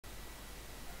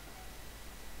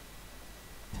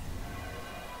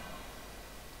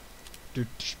So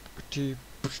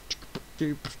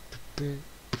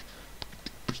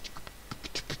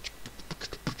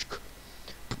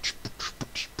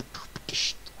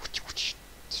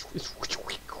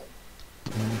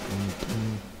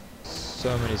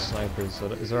many snipers.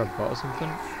 Is there a bot or something?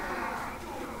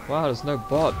 Wow, there's no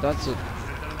bot. That's a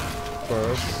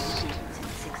first.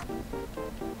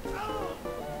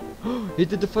 He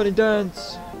did the funny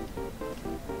dance.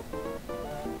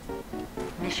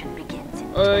 Mission begins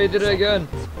in Oh, he did it again.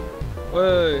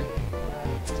 Whoa.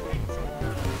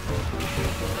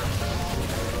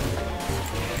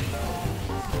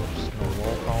 Just gonna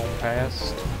walk on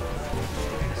past.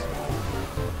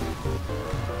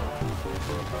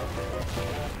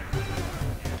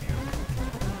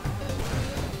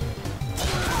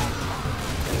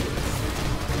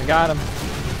 I got him.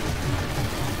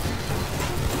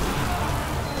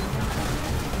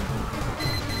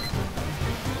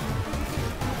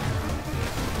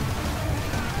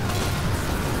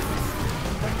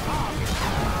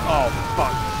 Oh,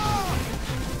 fuck.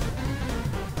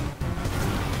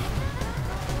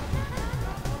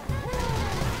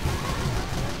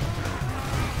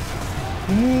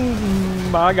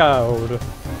 My God.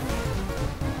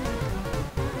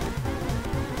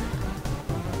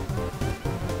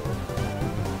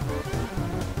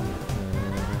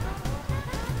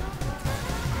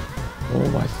 Oh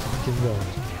my fucking God.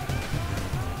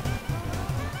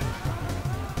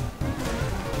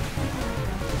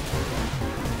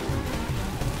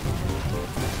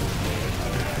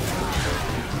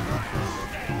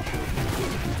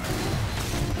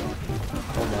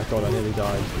 Oh my God, I nearly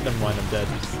died. Never mind, I'm dead.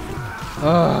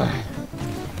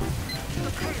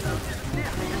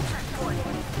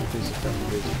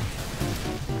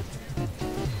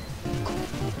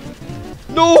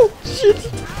 No! Shit!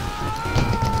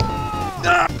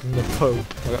 The Pope.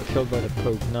 I got killed by the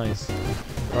Pope. Nice.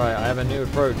 Right, I have a new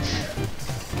approach.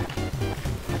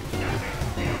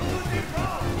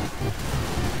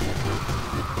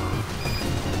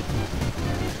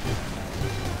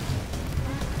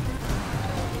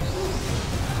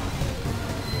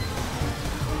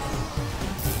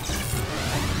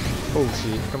 Oh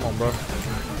shit, come on, bro.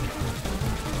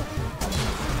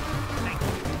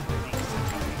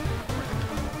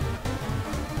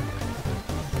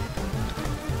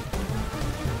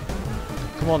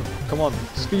 Come on,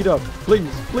 speed up,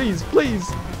 please, please, please!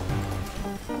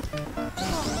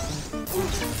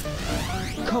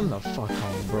 Come the fuck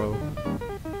on, bro.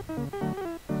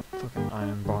 Fucking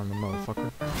Iron Barn the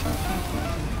motherfucker.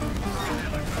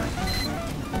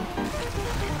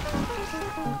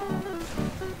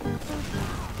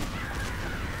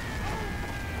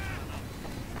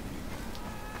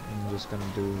 I'm just gonna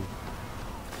do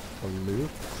a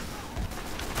loop.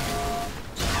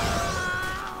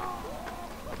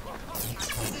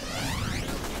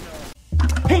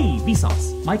 Hey,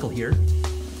 Vsauce! Michael here.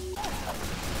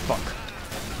 Fuck.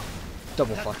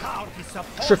 Double fuck.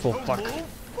 Triple fuck.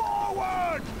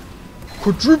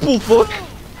 Quadruple fuck!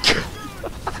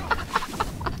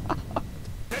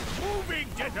 Get moving,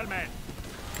 gentlemen!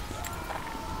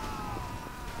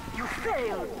 You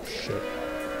failed. Shit.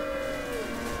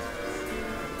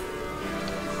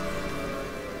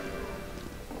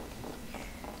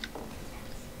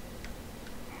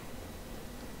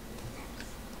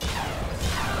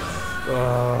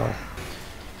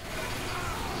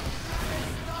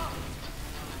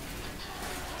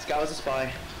 This guy was a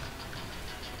spy.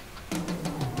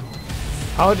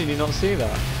 How did he not see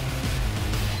that?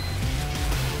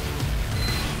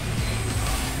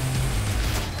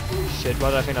 Shit,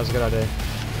 why did I think that was a good idea?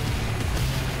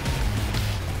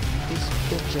 This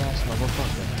bitch ass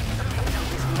motherfucker.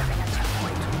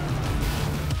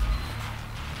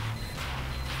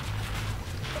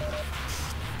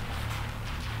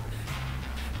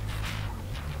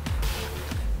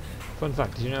 Fun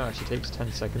fact, did you know it actually takes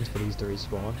 10 seconds for these to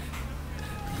respawn?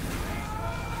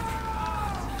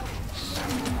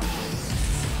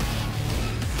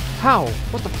 How?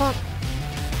 What the fuck?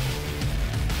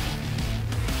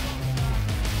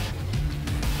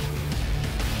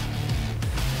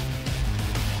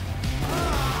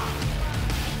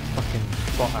 Fucking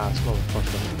bot ass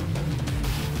motherfucker.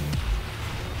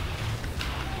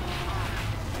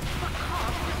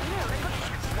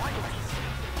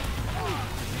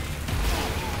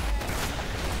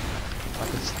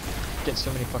 Get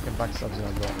so many fucking backstabs in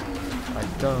a lot. I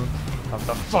don't have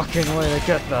the fucking way to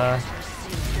get there.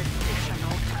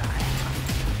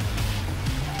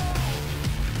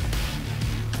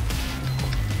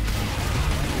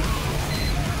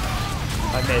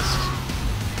 I missed.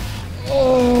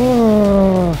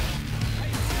 Oh!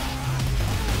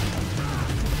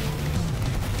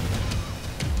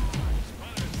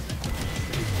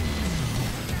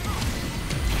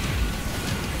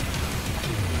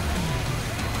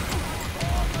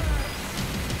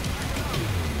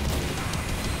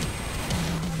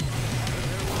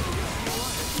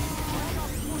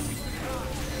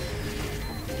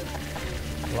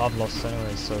 Well, I've lost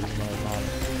anyway, so it doesn't really matter.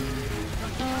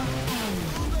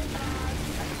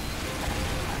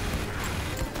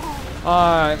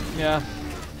 Alright, yeah.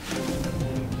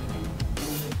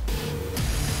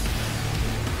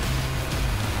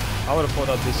 I would have thought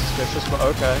that'd be suspicious, but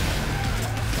okay.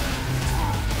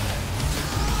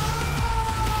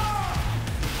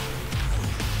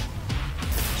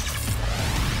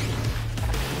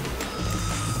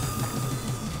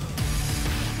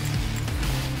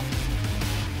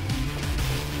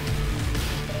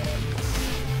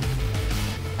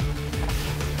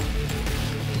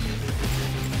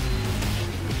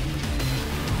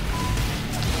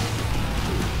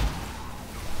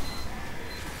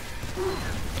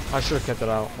 I should have kept it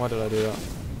out. Why did I do that?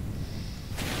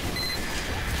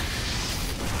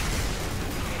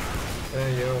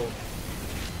 Hey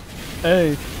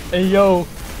yo. Hey yo.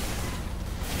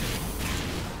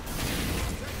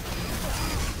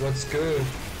 What's good?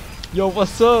 Yo,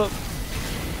 what's up?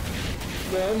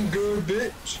 Man, I'm good,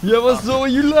 bitch. Yeah, what's up?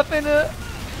 What you laughing at?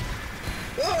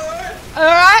 Alright.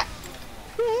 Alright.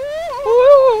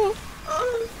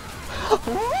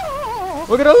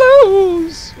 We're gonna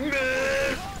lose.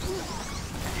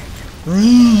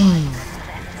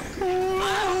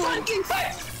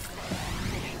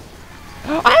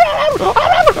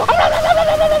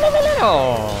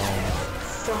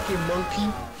 Fucking monkey.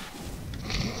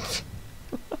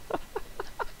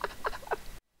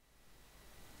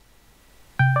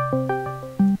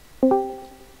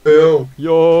 Yo.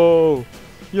 Yo.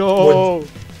 Yo.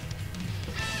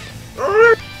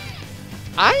 What?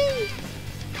 I.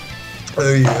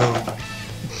 Oh yo. What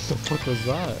the fuck was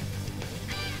that?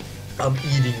 I'm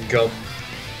eating gum.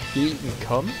 Eating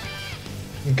cum?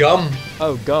 Gum.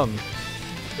 Oh, gum.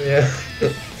 Yeah.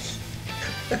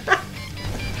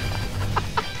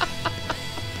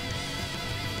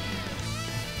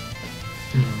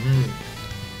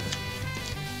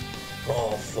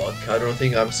 Oh fuck, I don't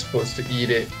think I'm supposed to eat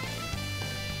it.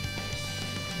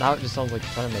 Now it just sounds like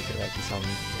you're trying to make it like you sound.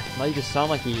 Now you just sound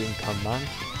like you're eating cum, man.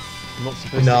 You're not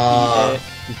supposed Nah. to eat it.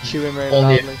 You're chewing very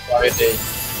Only loudly. on Friday.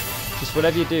 Just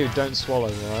whatever you do, don't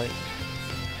swallow, alright?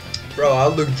 Bro, I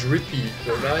look drippy,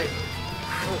 don't I?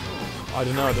 I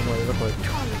don't know what you look like.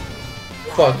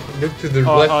 Fuck, look to the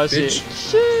Oh, left, I see.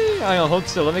 bitch. Shee! Hang on, hold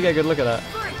still. Let me get a good look at that.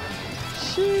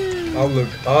 Shee! I'll look.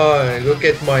 Ah, look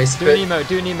at my Do an emote,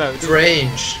 do an emote.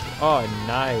 range. Oh,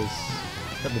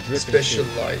 nice. Got the dripping shit.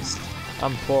 Specialized.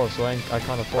 I'm poor, so I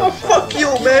can't afford Oh, it. fuck you,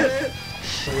 man!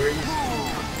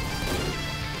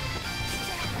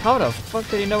 How the fuck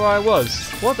did he know where I was?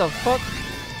 What the fuck?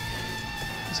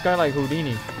 This guy like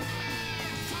Houdini.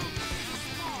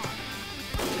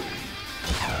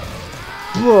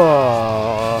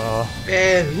 Whoa.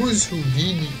 Man, who's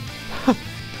Houdini?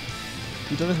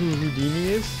 You don't know who Houdini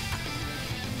is?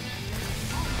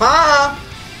 Ha!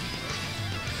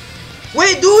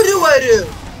 Wait, dure var det?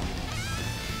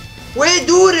 Wait,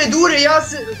 dure, jag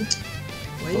ser...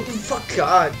 Wait the fuck,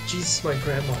 God, Jesus, my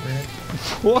grandma, man.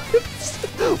 What?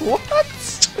 What?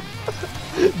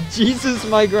 Jesus,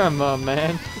 my grandma,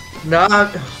 man. Nah,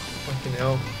 fucking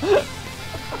hell.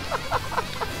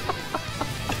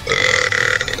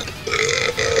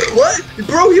 What?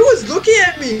 Bro, he was looking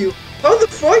at me! How the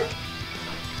fuck?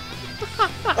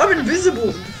 I'm invisible!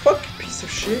 The fuck, piece of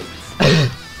shit.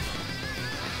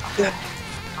 That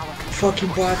fucking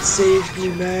bot saved me,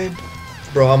 man.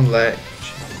 Bro, I'm lag.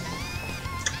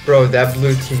 Bro, that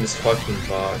blue team is fucking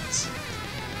bots.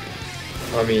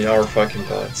 I mean, our fucking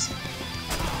bots.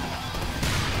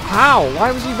 How?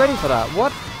 Why was he ready for that?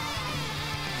 What?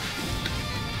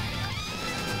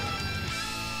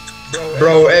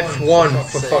 Bro, F1,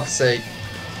 for fuck's sake.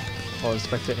 Oh, I'm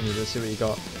spectating you. Let's see what you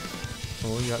got.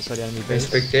 Oh, you're outside the enemy They're base.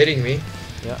 spectating me.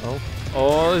 Yeah, oh.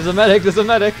 Oh, there's a medic, there's a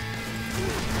medic!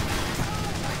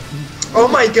 Oh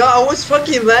my god, I was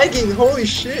fucking lagging, holy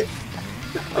shit.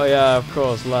 Oh yeah, of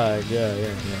course, lag. Yeah,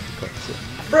 of course.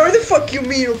 Yeah. Bro, the fuck you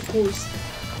mean, of course?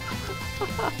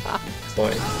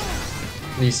 Fine.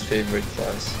 Least favorite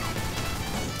class.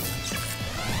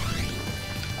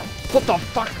 What the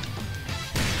fuck?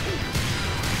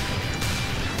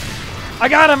 I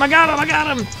got him! I got him! I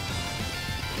got him!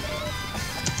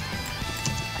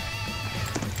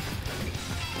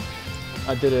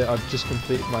 I did it. I've just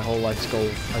completed my whole life's goal.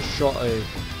 I shot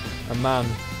a man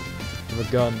with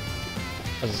a gun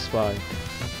as a spy.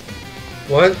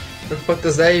 What? The fuck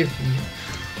does that even...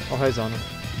 Oh, hey, Zana.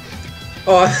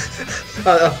 Oh,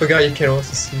 I forgot you can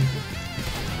also see.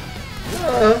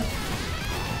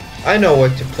 I know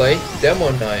what to play.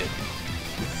 Demo night.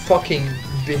 Fucking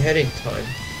beheading time.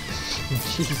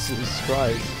 Jesus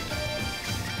Christ.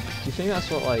 Do you think that's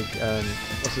what like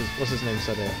what's his name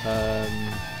said it?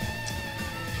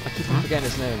 I keep on forgetting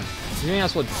his name. You think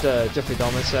that's what Jeffrey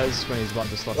Dahmer says when he's about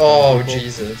to slaughter Oh people?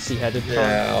 Jesus. Beheaded time.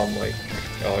 Yeah. Oh my.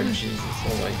 Oh Jesus.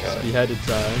 Oh my God. Beheaded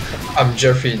time. I'm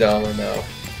Jeffrey Dahmer now.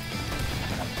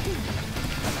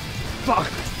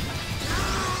 Fuck!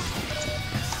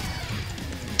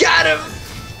 Got him!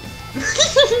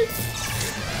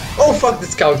 Oh fuck! The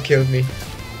scout killed me.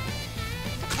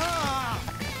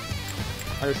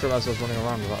 I just realized I was running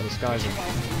around without disguising.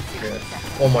 Yeah.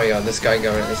 Oh my God! This guy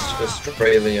got an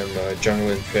Australian Jungle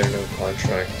Inferno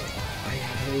contract. I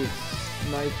hate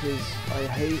snipers. I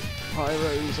hate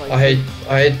pyros.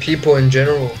 I hate people in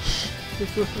general.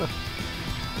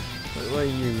 Where are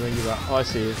you? Where are you at? Oh, I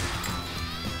see you.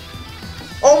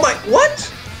 Oh my,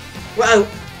 what? Well,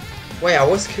 wait, I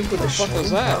was killed with a What the fuck shot.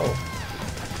 was that?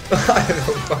 I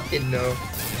don't fucking know.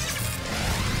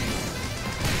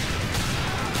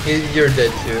 You're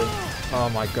dead too. Oh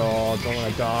my god, don't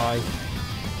wanna die.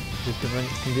 Just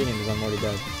convenient because I'm already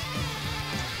dead.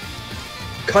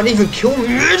 Can't even kill me.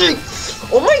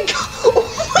 Oh my god!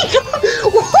 Oh my god!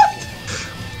 What?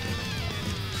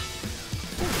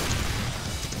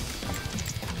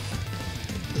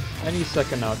 Any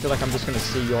second now, I feel like I'm just gonna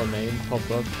see your name pop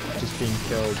up, just being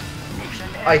killed.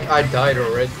 I died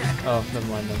already. Oh, never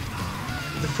mind then.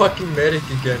 The fucking medic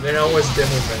again, and I was demo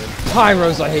man.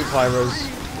 Pyros, I hate pyros.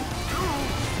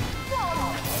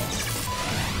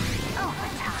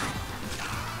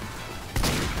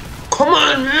 Come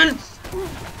on, man!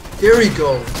 There we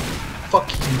go. Fuck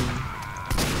you.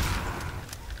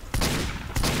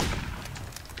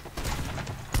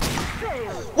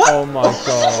 What? Oh my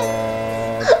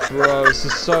god, bro, this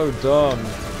is so dumb.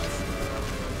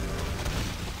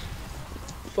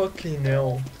 Fucking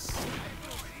hell.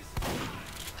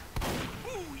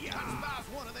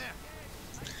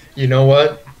 You know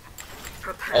what?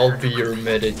 I'll be your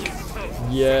medic.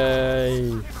 Yay.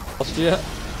 Lost you yet?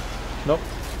 Nope.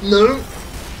 No.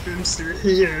 I'm still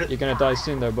here. You're gonna die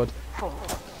soon though, bud.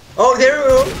 Oh, there we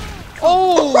go.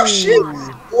 Oh! Oh shit!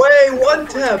 Wait, one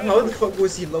tap. How the fuck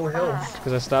was he low health?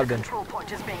 Because I stabbed him. Control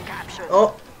point is being captured.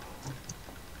 Oh.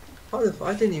 How the fuck?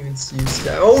 I didn't even see you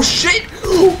stab. Oh shit!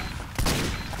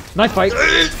 Knife fight!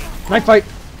 Knife fight!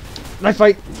 Knife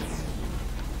fight!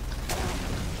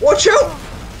 Watch out!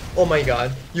 Oh my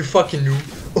god, you fucking noob.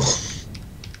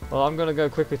 Well, I'm gonna go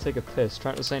quickly take a piss.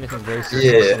 Trying to say anything racist.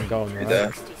 Yeah, I'm going, right?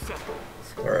 that.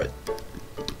 Alright.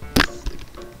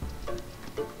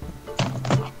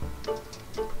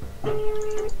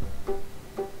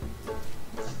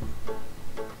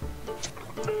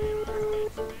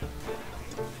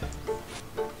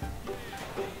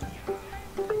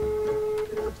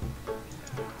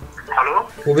 Hallo?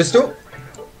 Wo bist du?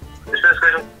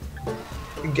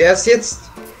 Ich bin jetzt Erst jetzt?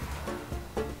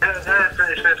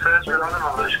 ich bin jetzt mit anderen,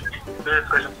 aber ich bin jetzt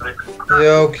gleich unterwegs.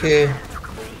 Ja, okay.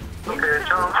 Okay,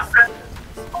 ciao.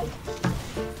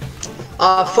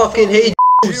 Ah, fucking hate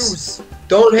Jews.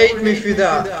 Don't hate me for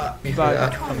that. Me for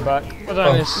that. Back. I'm back. What did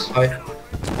I miss?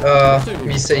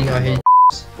 Me saying I hate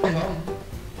Jews.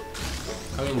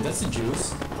 I mean, that's the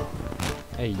juice.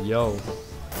 Hey, yo.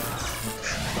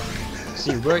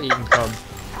 See, we're eating cum.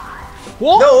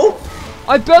 What? No!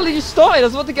 I barely just started. I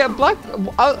was about to get a black.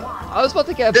 I was about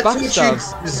to get a That's what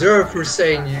backstab. you deserve for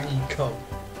saying you eat cum.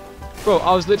 Bro,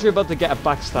 I was literally about to get a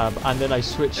backstab and then I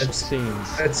switched That's-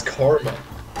 scenes. That's karma.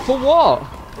 For what?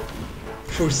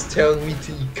 For telling me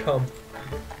to eat cum.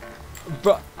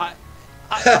 Bro,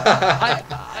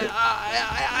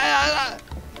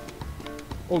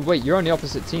 Oh wait, you're on the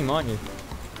opposite team, aren't you?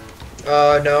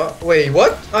 No. Wait,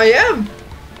 what? I am!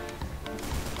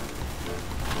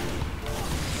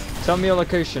 Tell me your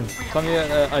location. Tell me your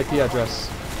IP address.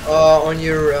 On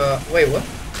your, wait, what?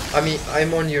 I mean,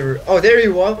 I'm on your, oh, there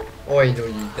you are! Oh, I know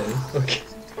you then. Okay.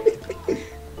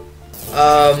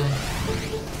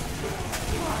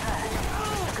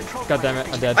 God damn it,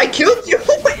 I'm dead. I killed you!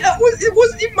 Wait, it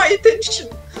wasn't even my intention!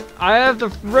 I have the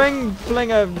ring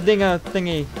flinger dinger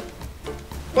thingy.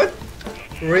 What?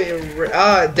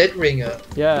 Dead ringer.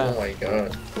 Yeah. Oh my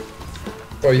god.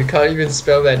 Bro, you can't even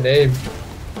spell that name.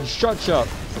 You shut up.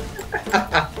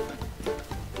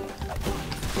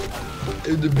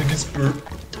 The biggest bird.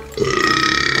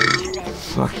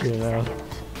 Fuck you now.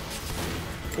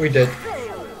 We did.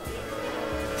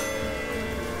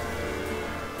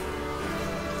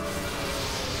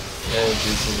 Oh,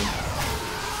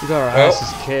 Jesus. We got our Well.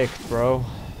 asses kicked, bro.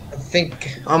 I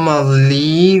think I'm gonna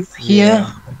leave here.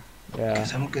 Yeah.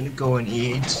 Because I'm gonna go and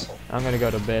eat. I'm gonna go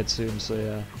to bed soon, so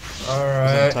yeah.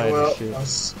 Alright, tired of well,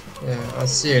 shit. I'll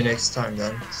see you next time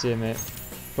then. See you, mate.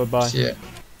 Bye bye. See ya.